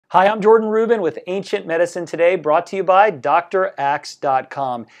Hi, I'm Jordan Rubin with Ancient Medicine Today, brought to you by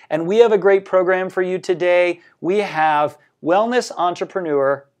drax.com. And we have a great program for you today. We have wellness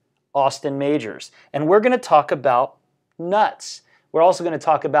entrepreneur Austin Majors, and we're going to talk about nuts. We're also going to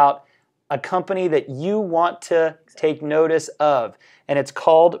talk about a company that you want to take notice of, and it's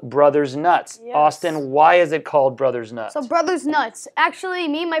called Brothers Nuts. Yes. Austin, why is it called Brothers Nuts? So Brothers Nuts, actually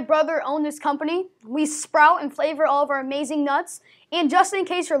me and my brother own this company. We sprout and flavor all of our amazing nuts, and just in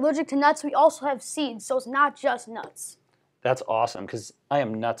case you're allergic to nuts, we also have seeds, so it's not just nuts. That's awesome, because I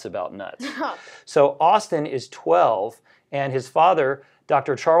am nuts about nuts. So Austin is 12, and his father,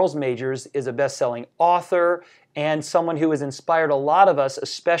 Dr. Charles Majors, is a best-selling author and someone who has inspired a lot of us,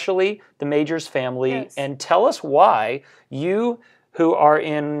 especially the Majors family. Yes. And tell us why you, who are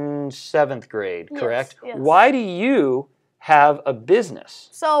in 7th grade, correct? Yes. Why do you have a business?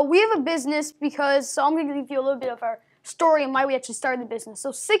 So we have a business so I'm going to give you a little bit of our story and why we actually started the business.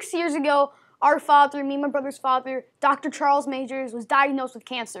 So 6 years ago, our father, me and my brother's father, Dr. Charles Majors, was diagnosed with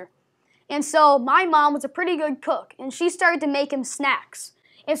cancer. And so my mom was a pretty good cook, and she started to make him snacks.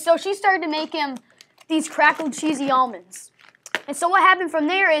 And so she started to make him these crackled cheesy almonds. And so what happened from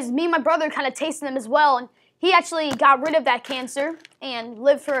there is me and my brother kind of tasted them as well, and he actually got rid of that cancer and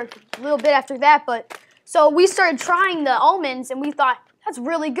lived for a little bit after that. But so we started trying the almonds, and we thought, that's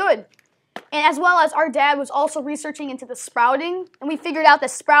really good. And as well as our dad was also researching into the sprouting, and we figured out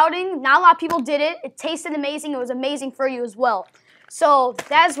that sprouting, not a lot of people did it. It tasted amazing. It was amazing for you as well. So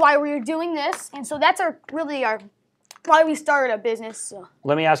that's why we're doing this, and so that's why we started a business. So.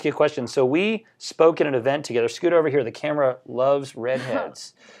 Let me ask you a question. So we spoke at an event together. Scoot over here. The camera loves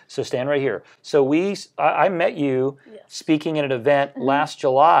redheads. So stand right here. So I met you speaking at an event last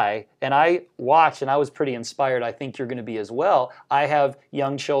July, and I watched, and I was pretty inspired. I think you're going to be as well. I have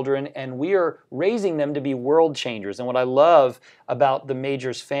young children, and we are raising them to be world changers. And what I love about the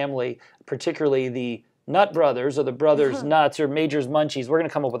Majors family, particularly the Nut Brothers or the Brothers Nuts or Majors Munchies, we're going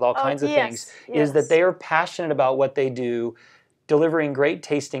to come up with all kinds of things, is that they are passionate about what they do, delivering great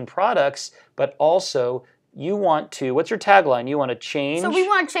tasting products, but also you want to, what's your tagline? You want to change? So we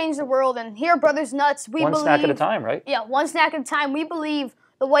want to change the world, and here at Brothers Nuts, we believe... One snack at a time, right? Yeah, one snack at a time. We believe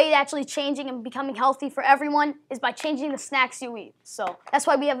the way to actually changing and becoming healthy for everyone is by changing the snacks you eat. So that's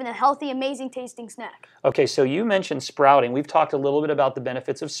why we have a healthy, amazing tasting snack. Okay, so you mentioned sprouting. We've talked a little bit about the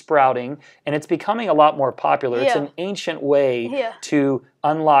benefits of sprouting, and it's becoming a lot more popular. It's an ancient way to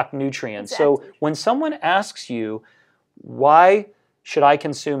unlock nutrients. So when someone asks you, why should I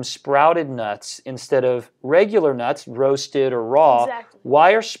consume sprouted nuts instead of regular nuts, roasted or raw?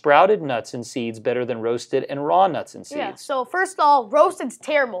 Why are sprouted nuts and seeds better than roasted and raw nuts and seeds? Yeah, so first of all, roasted's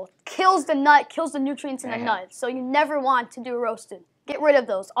terrible. Kills the nut, kills the nutrients in the nut. So you never want to do roasted. Get rid of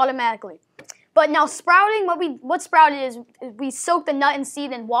those automatically. But now sprouting, what sprouted is we soak the nut and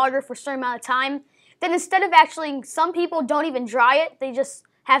seed in water for a certain amount of time. Then instead of actually, some people don't even dry it, they just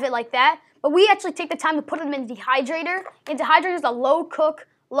have it like that. But we actually take the time to put them in a dehydrator. And dehydrator is a low cook,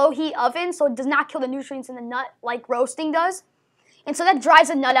 low heat oven, so it does not kill the nutrients in the nut like roasting does. And so that dries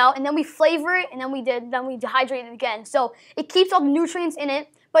the nut out, and then we flavor it, and then we dehydrate it again. So it keeps all the nutrients in it.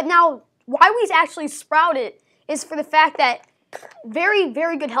 But now, why we actually sprout it is for the fact that very,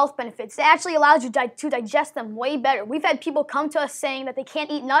 very good health benefits. It actually allows you to digest them way better. We've had people come to us saying that they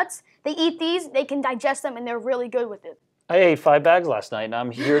can't eat nuts. They eat these, they can digest them, and they're really good with it. I ate 5 bags last night, and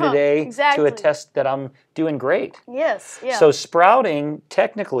I'm here today to attest that I'm doing great. Yes, yeah. So sprouting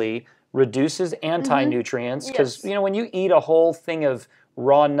technically reduces anti-nutrients because, you know, when you eat a whole thing of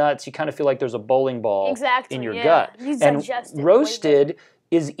raw nuts, you kind of feel like there's a bowling ball in your gut. And roasted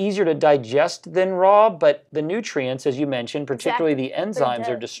is easier to digest than raw, but the nutrients, as you mentioned, particularly the enzymes,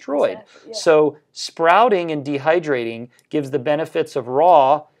 are destroyed. So sprouting and dehydrating gives the benefits of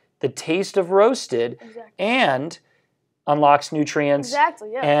raw, the taste of roasted, and unlocks nutrients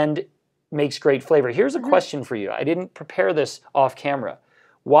and makes great flavor. Here's a question for you. I didn't prepare this off camera.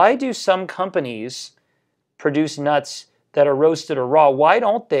 Why do some companies produce nuts that are roasted or raw? Why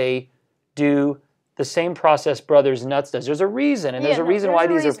don't they do the same process Brothers Nuts does? There's a reason, and there's a reason why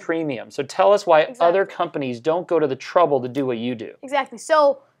these are premium. So tell us why other companies don't go to the trouble to do what you do. Exactly.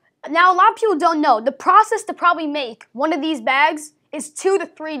 So now a lot of people don't know. The process to probably make one of these bags is 2 to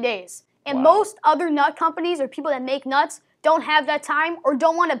 3 days. And most other nut companies or people that make nuts don't have that time or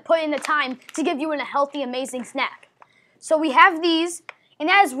don't want to put in the time to give you a healthy, amazing snack. So we have these, and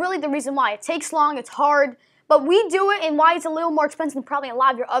that is really the reason why. It takes long, it's hard, but we do it, and why it's a little more expensive than probably a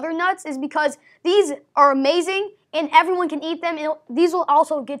lot of your other nuts is because these are amazing, and everyone can eat them, and these will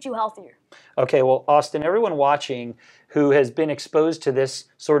also get you healthier. Okay, well, Austin, everyone watching who has been exposed to this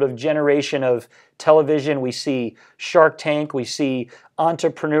sort of generation of television, we see Shark Tank, we see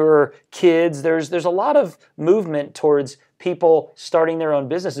entrepreneur kids, there's a lot of movement towards people starting their own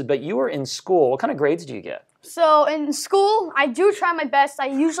businesses, but you were in school. What kind of grades do you get? So in school, I do try my best. I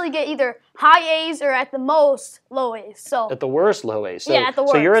usually get either high A's or at the most low A's. So at the worst, low A's. So, yeah, at the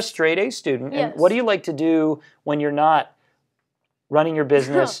worst. So you're a straight A student. Yes. And what do you like to do when you're not running your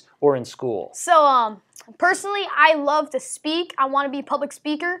business or in school? So personally, I love to speak. I want to be a public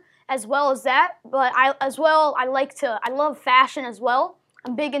speaker as well as that. But I love fashion as well.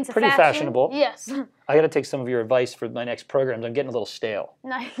 I'm big into Pretty fashion. Fashionable. Yes. I got to take some of your advice for my next programs. I'm getting a little stale.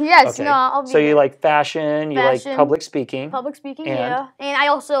 Yes, okay. no, I'll be So you there. like fashion, you like public speaking. Public speaking, yeah. And I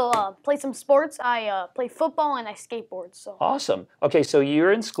also play some sports. I play football and I skateboard. So awesome. Okay, so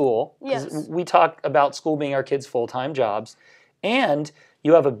you're in school. Yes. We talk about school being our kids' full-time jobs. And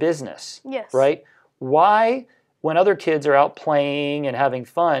you have a business. Yes. Right? Why, when other kids are out playing and having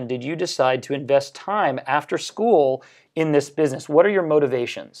fun, did you decide to invest time after school in this business? What are your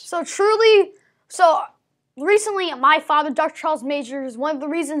motivations? So recently my father, Dr. Charles Majors, one of the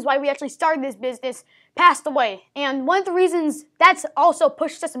reasons why we actually started this business, passed away. And one of the reasons that's also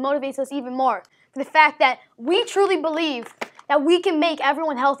pushed us and motivates us even more, for the fact that we truly believe that we can make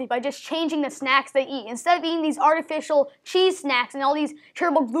everyone healthy by just changing the snacks they eat. Instead of eating these artificial cheese snacks and all these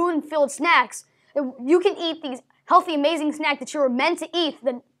terrible gluten-filled snacks, you can eat these healthy, amazing snacks that you were meant to eat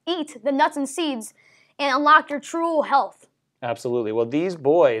the nuts and seeds, and unlock your true health. Absolutely. Well, these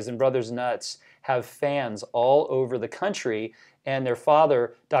boys and Brothers Nuts have fans all over the country, and their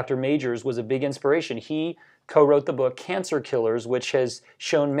father, Dr. Majors, was a big inspiration. He co-wrote the book Cancer Killers, which has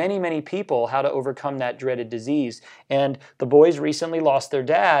shown many, many people how to overcome that dreaded disease. And the boys recently lost their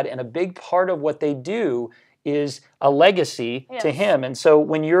dad, and a big part of what they do is a legacy to him. And so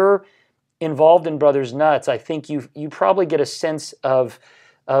when you're involved in Brothers Nuts, I think you probably get a sense of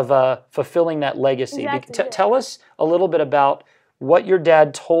fulfilling that legacy. Exactly, Tell us a little bit about what your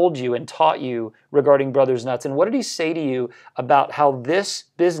dad told you and taught you regarding Brothers Nuts, and what did he say to you about how this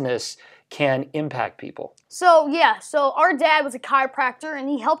business can impact people? So our dad was a chiropractor, and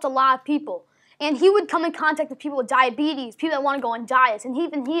he helped a lot of people. And he would come in contact with people with diabetes, people that want to go on diets, and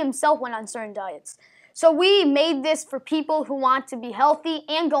even he himself went on certain diets. So we made this for people who want to be healthy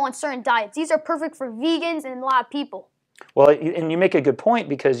and go on certain diets. These are perfect for vegans and a lot of people. Well, and you make a good point,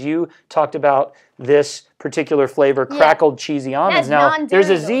 because you talked about this particular flavor, crackled cheesy almonds. Now, there's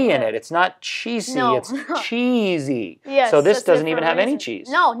a Z in it. It's not cheesy, it's cheesy. Yes, so this doesn't even have any cheese.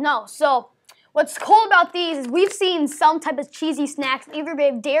 No. So what's cool about these is we've seen some type of cheesy snacks. Either they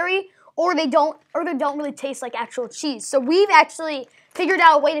have dairy or they don't really taste like actual cheese. So we've actually figured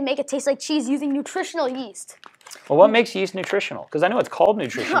out a way to make it taste like cheese using nutritional yeast. Well, what makes yeast nutritional? Because I know it's called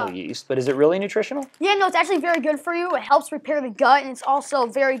nutritional yeast, but is it really nutritional? Yeah, no, it's actually very good for you. It helps repair the gut, and it's also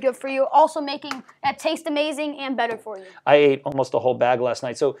very good for you, also making it taste amazing and better for you. I ate almost a whole bag last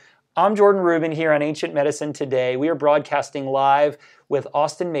night. So I'm Jordan Rubin here on Ancient Medicine Today. We are broadcasting live with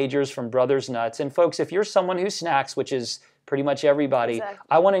Austin Majors from Brothers Nuts. And folks, if you're someone who snacks, which is pretty much everybody,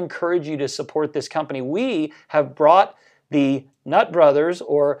 I want to encourage you to support this company. We have brought the Nut Brothers,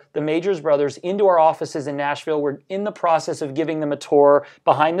 or the Majors Brothers, into our offices in Nashville. We're in the process of giving them a tour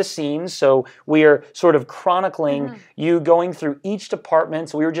behind the scenes, so we are sort of chronicling you going through each department.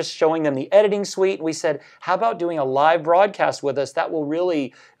 So we were just showing them the editing suite, and we said, how about doing a live broadcast with us? That will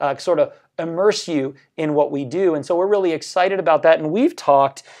really sort of immerse you in what we do. And so we're really excited about that, and we've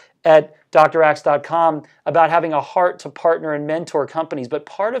talked at drax.com about having a heart to partner and mentor companies, but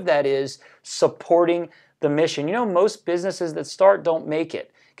part of that is supporting the mission. You know, most businesses that start don't make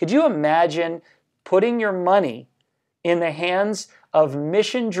it. Could you imagine putting your money in the hands of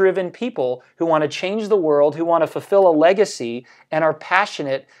mission-driven people who want to change the world, who want to fulfill a legacy, and are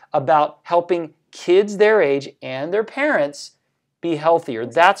passionate about helping kids their age and their parents be healthier?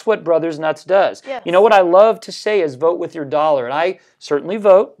 That's what Brothers Nuts does. Yes. You know, what I love to say is vote with your dollar. And I certainly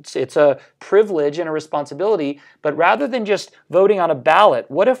vote. It's a privilege and a responsibility. But rather than just voting on a ballot,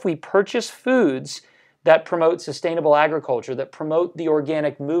 what if we purchase foods that promote sustainable agriculture, that promote the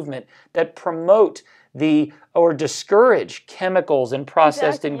organic movement, that promote or discourage chemicals and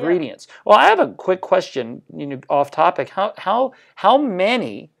processed ingredients? Well, I have a quick question, off topic. How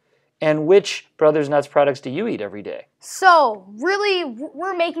many and which Brothers Nuts products do you eat every day? So really,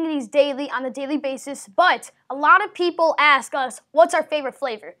 we're making these on a daily basis, but a lot of people ask us, what's our favorite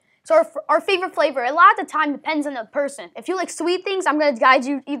flavor? So our favorite flavor, a lot of the time, depends on the person. If you like sweet things, I'm going to guide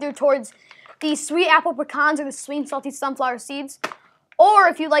you either towards the sweet apple pecans or the sweet and salty sunflower seeds. Or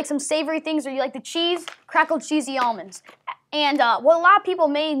if you like some savory things or you like the cheese, crackled cheesy almonds. And what a lot of people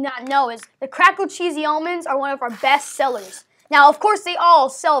may not know is the crackled cheesy almonds are one of our best sellers. Now, of course, they all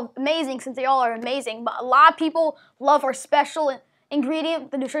sell amazing since they all are amazing, but a lot of people love our special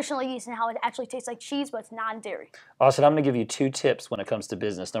ingredient, the nutritional yeast, and how it actually tastes like cheese, but it's non-dairy. Austin, I'm going to give you 2 tips when it comes to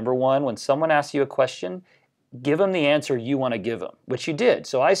business. Number 1, when someone asks you a question, give them the answer you want to give them, which you did.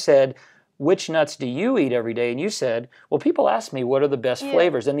 So I said, which nuts do you eat every day? And you said, well, people ask me what are the best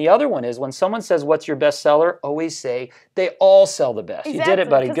flavors. And the other one is when someone says, what's your best seller? Always say, they all sell the best. Exactly, you did it,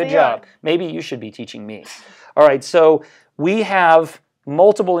 buddy. Good job. Maybe you should be teaching me. All right, so we have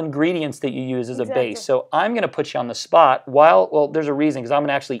multiple ingredients that you use as a base. So I'm going to put you on the spot well, there's a reason, because I'm going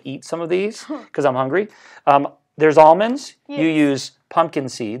to actually eat some of these because I'm hungry. There's almonds. You use pumpkin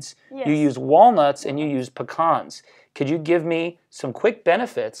seeds. You use walnuts, and you use pecans. Could you give me some quick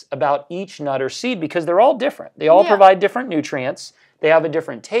benefits about each nut or seed? Because they're all different. They all provide different nutrients. They have a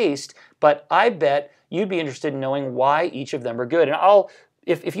different taste. But I bet you'd be interested in knowing why each of them are good. And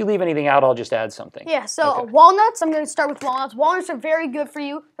if you leave anything out, I'll just add something. Yeah, so walnuts, I'm going to start with walnuts. Walnuts are very good for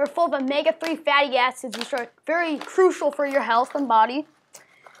you. They're full of omega-3 fatty acids, which are very crucial for your health and body.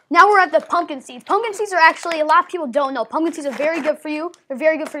 Now we're at the pumpkin seeds. Pumpkin seeds are actually, a lot of people don't know, pumpkin seeds are very good for you. They're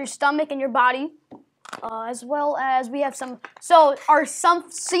very good for your stomach and your body. As well as we have some,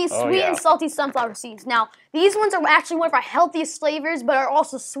 sweet and salty sunflower seeds. Now, these ones are actually one of our healthiest flavors, but are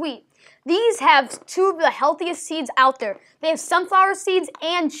also sweet. These have 2 of the healthiest seeds out there. They have sunflower seeds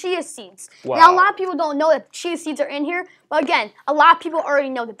and chia seeds. Wow. Now, a lot of people don't know that chia seeds are in here, but again, a lot of people already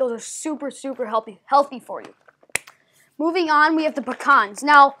know that those are super, super healthy for you. Moving on, we have the pecans.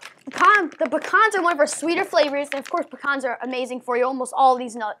 Now, the pecans are one of our sweeter flavors, and of course, pecans are amazing for you. Almost all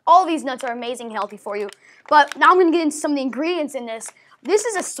these nuts are amazing and healthy for you. But now I'm going to get into some of the ingredients in this. This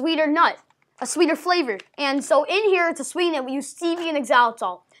is a sweeter nut, a sweeter flavor. And so in here, to sweeten it, we use stevia and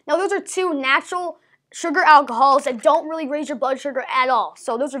xylitol. Now, those are 2 natural sugar alcohols that don't really raise your blood sugar at all.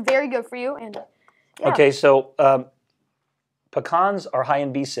 So those are very good for you. And okay, so pecans are high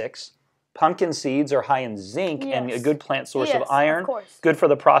in B6. Pumpkin seeds are high in zinc and a good plant source of iron, good for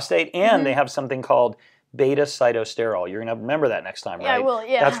the prostate, and they have something called beta-cytosterol. You're going to remember that next time, right? Yeah, I will,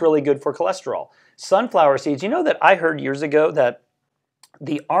 yeah. That's really good for cholesterol. Sunflower seeds, you know that I heard years ago that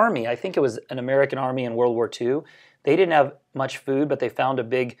the Army, I think it was an American Army in World War II, they didn't have much food, but they found a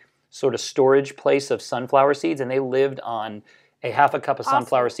big sort of storage place of sunflower seeds, and they lived on a half a cup of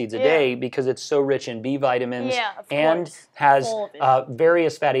sunflower seeds a day because it's so rich in B vitamins and has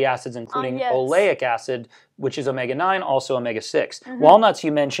various fatty acids, including oleic acid, which is omega-9, also omega-6. Walnuts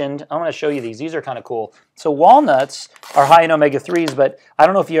you mentioned, I'm going to show you these. These are kind of cool. So walnuts are high in omega-3s, but I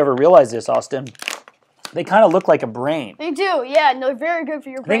don't know if you ever realized this, Austin. They kind of look like a brain. They do, yeah. No, they're very good for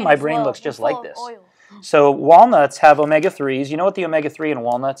your brain. I think my brain looks just like this. So walnuts have omega-3s. You know what the omega-3 in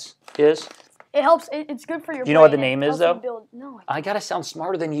walnuts is? It helps. It's good for your brain. Do you know what the name is, though? No. I got to sound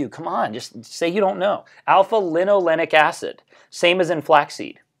smarter than you. Come on. Just say you don't know. Alpha-linolenic acid. Same as in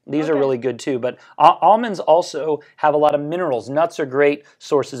flaxseed. These are really good, too. But almonds also have a lot of minerals. Nuts are great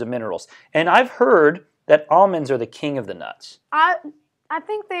sources of minerals. And I've heard that almonds are the king of the nuts. I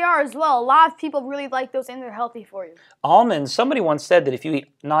think they are as well. A lot of people really like those, and they're healthy for you. Almonds, somebody once said that if you eat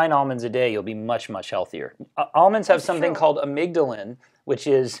 9 almonds a day, you'll be much, much healthier. Almonds have something called amygdalin, which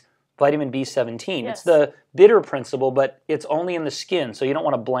is vitamin B17. It's the bitter principle, but it's only in the skin, so you don't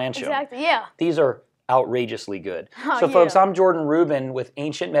want to blanch them. Exactly, yeah. These are outrageously good. So folks, I'm Jordan Rubin with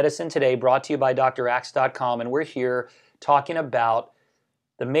Ancient Medicine Today, brought to you by drax.com, and we're here talking about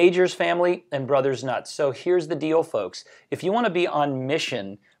the Majors family and Brothers Nuts. So here's the deal, folks. If you want to be on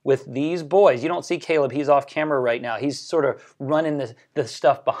mission with these boys, you don't see Caleb, he's off camera right now. He's sort of running the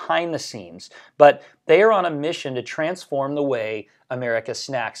stuff behind the scenes. But they are on a mission to transform the way America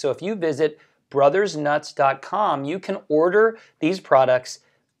snacks. So if you visit brothersnuts.com, you can order these products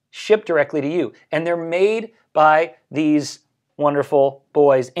shipped directly to you. And they're made by these wonderful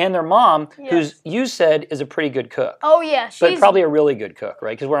boys and their mom, who's you said is a pretty good cook. Oh yeah, but probably a really good cook,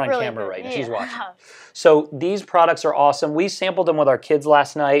 right? Because we're on camera right now. She's watching. So these products are awesome. We sampled them with our kids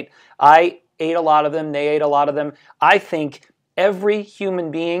last night. I ate a lot of them. They ate a lot of them. I think every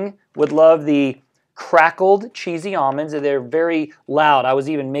human being would love the crackled cheesy almonds. They're very loud. I was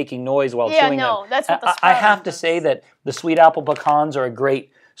even making noise while chewing them. That's what the I have to say that the sweet apple pecans are a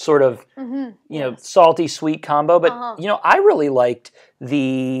great sort of, you know, salty, sweet combo. But, you know, I really liked what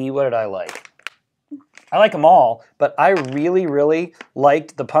did I like? I like them all, but I really, really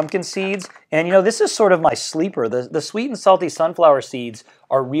liked the pumpkin seeds. And, you know, this is sort of my sleeper. The sweet and salty sunflower seeds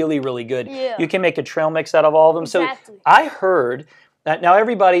are really, really good. You can make a trail mix out of all of them. So I heard that now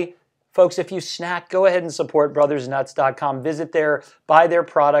everybody, Folks, if you snack, go ahead and support brothersnuts.com. Visit there, buy their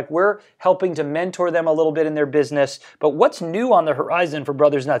product. We're helping to mentor them a little bit in their business. But what's new on the horizon for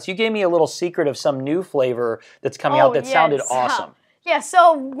Brothers Nuts? You gave me a little secret of some new flavor that's coming out that sounded awesome. Yeah,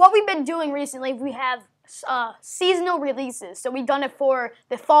 so what we've been doing recently, we have seasonal releases. So we've done it for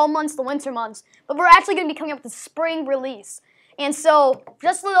the fall months, the winter months. But we're actually going to be coming up with the spring release. And so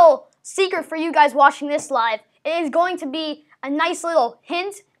just a little secret for you guys watching this live, it is going to be a nice little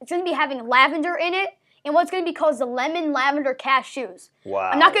hint. It's going to be having lavender in it, and what's going to be called the lemon lavender cashews.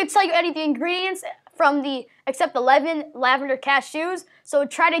 Wow. I'm not going to tell you any of the ingredients except the lemon lavender cashews, so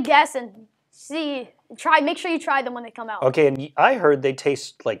try to guess and make sure you try them when they come out. Okay, and I heard they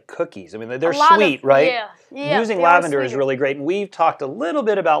taste like cookies. I mean, they're sweet, right? Yeah. Using lavender is really great, and we've talked a little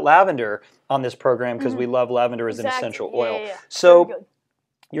bit about lavender on this program because we love lavender as an essential oil. Yeah. So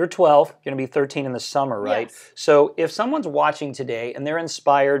you're 12, you're going to be 13 in the summer, right? Yes. So if someone's watching today and they're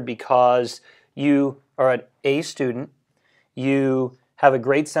inspired because you are an A student, you have a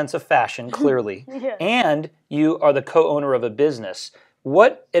great sense of fashion, clearly, and you are the co-owner of a business,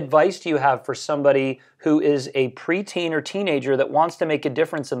 what advice do you have for somebody who is a preteen or teenager that wants to make a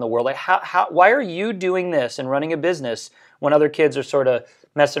difference in the world? Like why are you doing this and running a business when other kids are sort of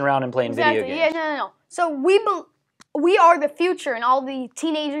messing around and playing video games? Yeah, no. So we are the future, and all the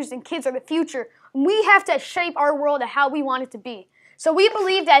teenagers and kids are the future. We have to shape our world to how we want it to be. So we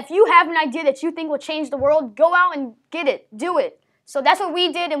believe that if you have an idea that you think will change the world, go out and get it. Do it. So that's what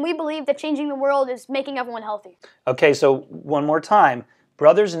we did, and we believe that changing the world is making everyone healthy. Okay, so one more time.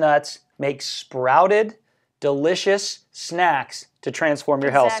 Brothers Nuts make sprouted, delicious snacks to transform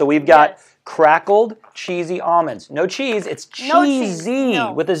your health. So we've got crackled, cheesy almonds. No cheese, it's cheesy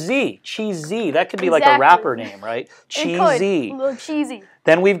with a Z. Cheesy. That could be like a rapper name, right? Cheesy. A little cheesy.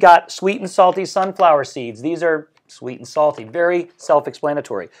 Then we've got sweet and salty sunflower seeds. These are sweet and salty. Very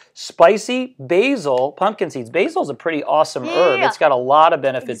self-explanatory. Spicy basil pumpkin seeds. Basil's a pretty awesome herb. It's got a lot of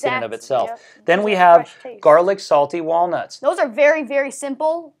benefits in and of itself. Then we have garlic salty walnuts. Those are very, very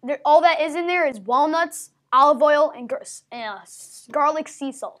simple. All that is in there is walnuts, olive oil, and garlic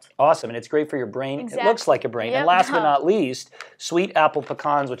sea salt. Awesome, and it's great for your brain. It looks like a brain. And last but not least, sweet apple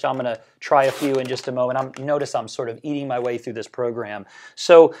pecans, which I'm going to try a few in just a moment. Notice I'm sort of eating my way through this program.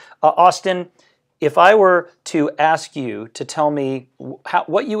 So, Austin, if I were to ask you to tell me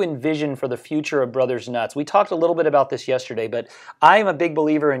what you envision for the future of Brothers Nuts, we talked a little bit about this yesterday, but I am a big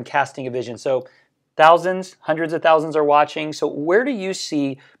believer in casting a vision. So thousands, hundreds of thousands are watching. So where do you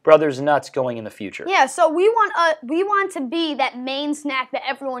see Brothers Nuts going in the future? Yeah, so we want to be that main snack that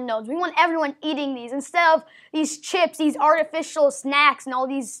everyone knows. We want everyone eating these instead of these chips, these artificial snacks, and all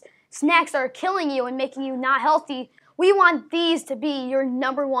these snacks that are killing you and making you not healthy. We want these to be your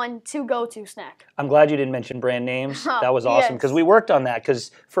 #1 to-go-to snack. I'm glad you didn't mention brand names. That was awesome because we worked on that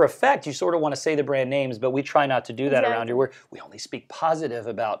because for effect, you sort of want to say the brand names, but we try not to do that around here. We only speak positive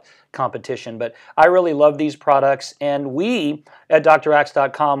about competition. But I really love these products, and we at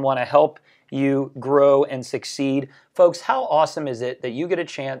drax.com want to help you grow and succeed. Folks, how awesome is it that you get a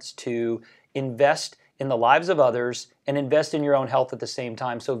chance to invest in the lives of others and invest in your own health at the same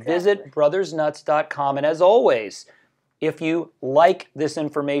time? So visit brothersnuts.com, and as always, if you like this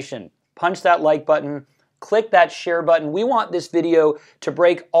information, punch that like button, click that share button. We want this video to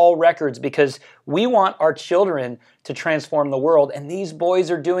break all records because we want our children to transform the world, and these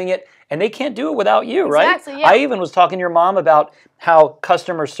boys are doing it, and they can't do it without you, right? I even was talking to your mom about how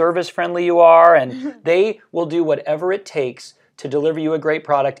customer service friendly you are, and they will do whatever it takes to deliver you a great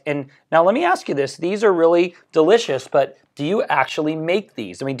product. And now let me ask you this. These are really delicious, but do you actually make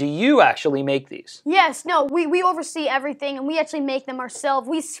these? I mean, do you actually make these? Yes, no, we oversee everything, and we actually make them ourselves.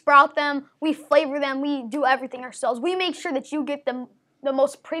 We sprout them, we flavor them, we do everything ourselves. We make sure that you get the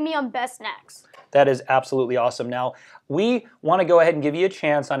most premium, best snacks. That is absolutely awesome. Now, we want to go ahead and give you a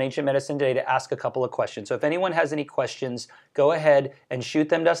chance on Ancient Medicine Today to ask a couple of questions. So if anyone has any questions, go ahead and shoot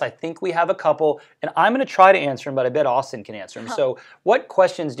them to us. I think we have a couple, and I'm going to try to answer them, but I bet Austin can answer them. So what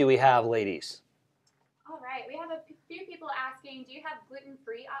questions do we have, ladies? All right, we have a few people asking, do you have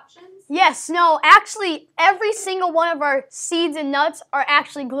gluten-free options? Yes, no, actually, every single one of our seeds and nuts are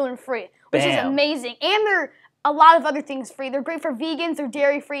actually gluten-free, which is amazing. And they're a lot of other things free. They're great for vegans, they're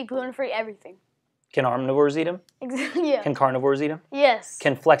dairy-free, gluten-free, everything. Can omnivores eat them? Yeah. Can carnivores eat them? Yes.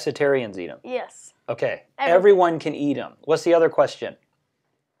 Can flexitarians eat them? Yes. Okay. Everyone can eat them. What's the other question?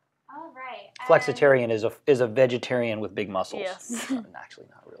 All right. Flexitarian is a vegetarian with big muscles. Yes. Actually,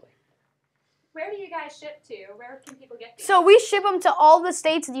 not really. Where do you guys ship to? Where can people get these? So we ship them to all the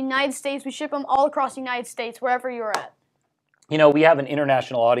states in the United States. We ship them all across the United States, wherever you're at. you know, we have an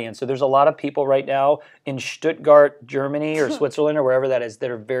international audience, so there's a lot of people right now in Stuttgart, Germany, or Switzerland, or wherever that is,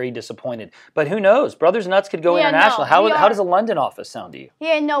 that are very disappointed. But who knows? Brothers Nuts could go international. No, how does a London office sound to you?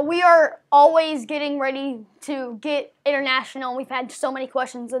 Yeah, no, we are always getting ready to get international. We've had so many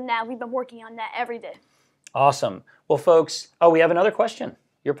questions on that. We've been working on that every day. Awesome. Well, folks, we have another question.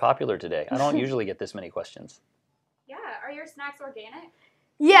 You're popular today. I don't usually get this many questions. Yeah, are your snacks organic?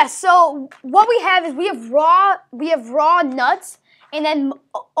 Yeah, so what we have is we have raw nuts, and then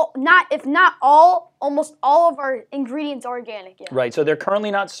almost all of our ingredients are organic. Yeah. Right, so they're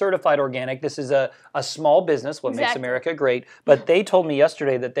currently not certified organic. This is a small business, what makes America great, but they told me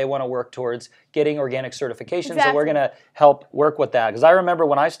yesterday that they want to work towards getting organic certification, so we're going to help work with that. Because I remember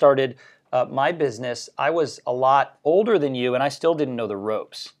when I started my business, I was a lot older than you, and I still didn't know the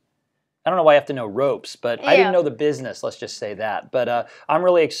ropes. I don't know why I have to know ropes, but I didn't know the business, let's just say that. But I'm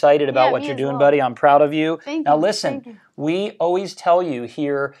really excited about what you're doing, buddy. I'm proud of you. Now listen, we always tell you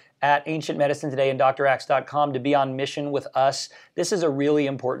here at Ancient Medicine Today and DrAxe.com to be on mission with us. This is a really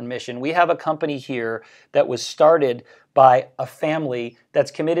important mission. We have a company here that was started by a family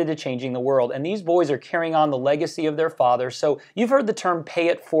that's committed to changing the world. And these boys are carrying on the legacy of their father. So you've heard the term pay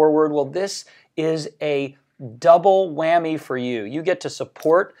it forward. Well, this is a double whammy for you. You get to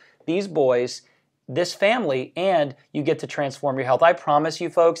support these boys, this family, and you get to transform your health. I promise you,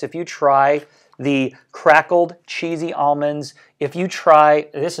 folks, if you try the crackled cheesy almonds, if you try,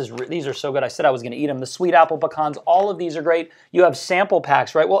 these are so good. I said I was going to eat them. The sweet apple pecans, all of these are great. You have sample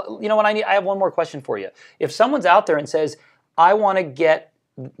packs, right? Well, you know what I have one more question for you. If someone's out there and says, I want to get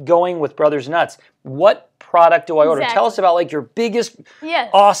going with Brothers Nuts, what product do I order? Tell us about like your biggest,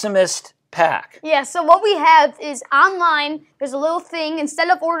 awesomest pack. Yeah, so what we have is online, there's a little thing, instead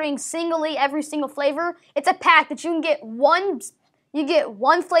of ordering singly every single flavor, it's a pack that you can get one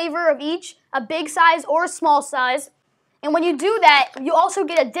flavor of each, a big size or a small size. And when you do that, you also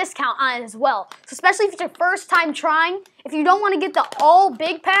get a discount on it as well. So especially if it's your first time trying, if you don't want to get the all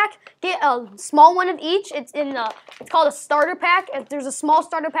big pack, get a small one of each. It's called a starter pack. If there's a small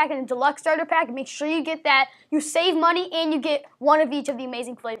starter pack and a deluxe starter pack, make sure you get that. You save money and you get one of each of the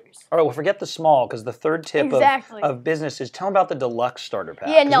amazing flavors. All right, well, forget the small, because the third tip of business is tell them about the deluxe starter pack.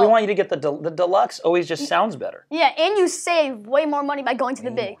 Yeah, no. We want you to get the deluxe. Always just sounds better. Yeah, and you save way more money by going to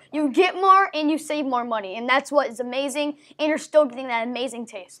the big. You get more and you save more money, and that's what is amazing, and you're still getting that amazing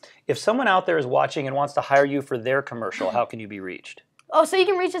taste. If someone out there is watching and wants to hire you for their commercial, how can you be reached? Oh, so you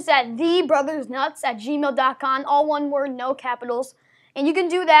can reach us at thebrothersnuts@gmail.com, all one word, no capitals. And you can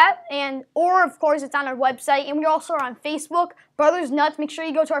do that, or of course it's on our website, and we're also on Facebook, Brothers Nuts. Make sure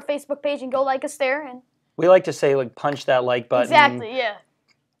you go to our Facebook page and go like us there. And we like to say, like, punch that like button. Exactly, yeah.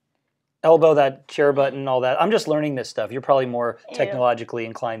 Elbow that share button, all that. I'm just learning this stuff. You're probably more technologically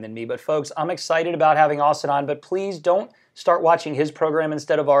inclined than me. But folks, I'm excited about having Austin on, but please don't start watching his program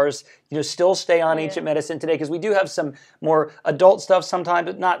instead of ours. You know, still stay on Ancient Medicine Today, because we do have some more adult stuff sometimes,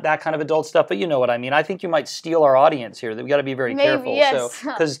 but not that kind of adult stuff, but you know what I mean. I think you might steal our audience here. That we got to be very careful. Yes.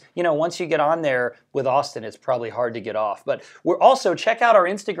 So, because, you know, once you get on there with Austin, it's probably hard to get off. But we're also, check out our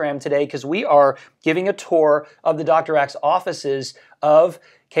Instagram today, because we are giving a tour of the Dr. Axe offices of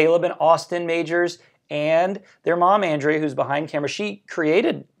Caleb and Austin Majors and their mom, Andrea, who's behind camera. She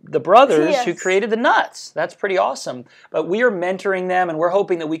created the brothers who created the nuts. That's pretty awesome. But we are mentoring them, and we're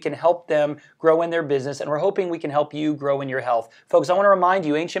hoping that we can help them grow in their business, and we're hoping we can help you grow in your health. Folks, I want to remind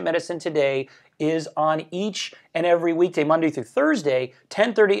you, Ancient Medicine Today is on each and every weekday, Monday through Thursday,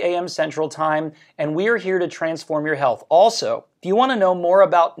 10:30 a.m. Central Time, and we are here to transform your health. Also, if you want to know more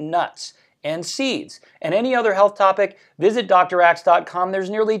about nuts and seeds and any other health topic, visit DrAxe.com.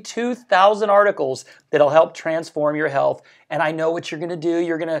 There's nearly 2,000 articles that'll help transform your health. And I know what you're going to do.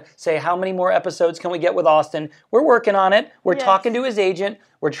 You're going to say, how many more episodes can we get with Austin? We're working on it. We're talking to his agent.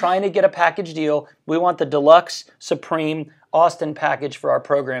 We're trying to get a package deal. We want the Deluxe Supreme Austin package for our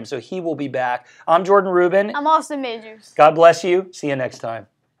program, so he will be back. I'm Jordan Rubin. I'm Austin Majors. God bless you. See you next time.